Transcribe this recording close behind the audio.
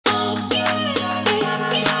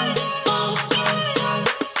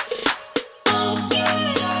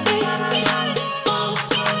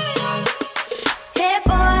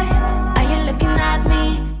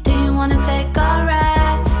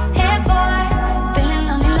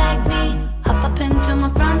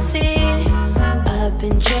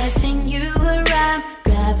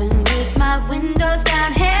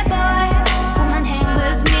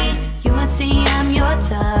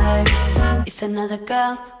another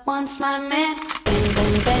girl wants my man, bang,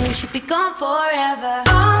 bang, bang, she'd be gone forever.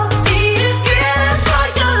 I'll be a killer for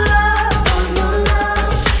your love, for your love.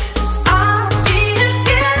 I'll be a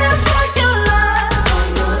killer for your love, for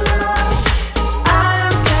your love. I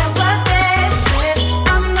don't care what they say,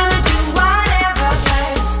 I'm gonna do whatever,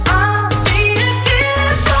 babe. I'll be a killer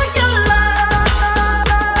for your love.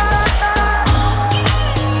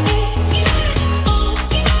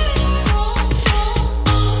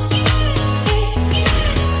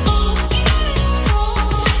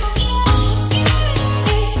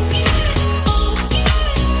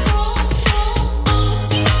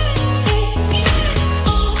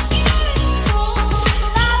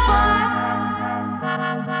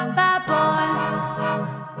 Bad boy,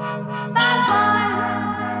 bad boy,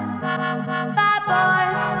 bad boy.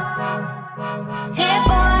 Hey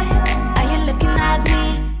boy, are you looking at me?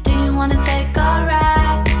 Do you wanna take a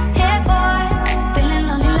ride? Hey boy, feeling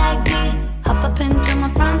lonely like me? Hop up into my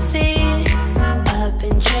front seat. I've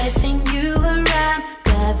been chasing you around,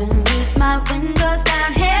 driving with my windows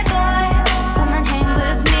down. Hey boy, come and hang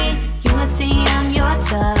with me. You will see I'm your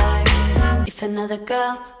type. If another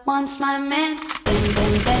girl wants my man, bang,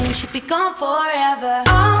 bang, bang, she'd be gone forever.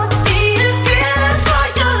 I'll be a killer for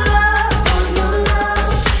your love, for your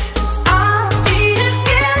love. I'll be a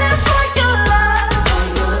killer for your love, for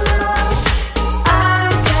your love. I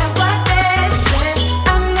don't care what they say,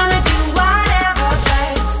 I'm gonna do whatever,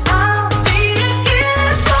 babe. I'll be a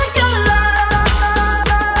killer for your love.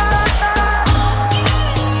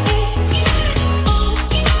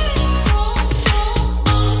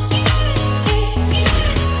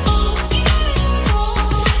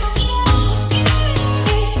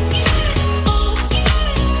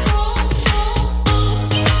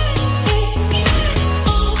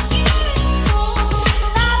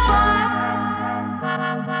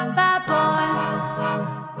 Bye.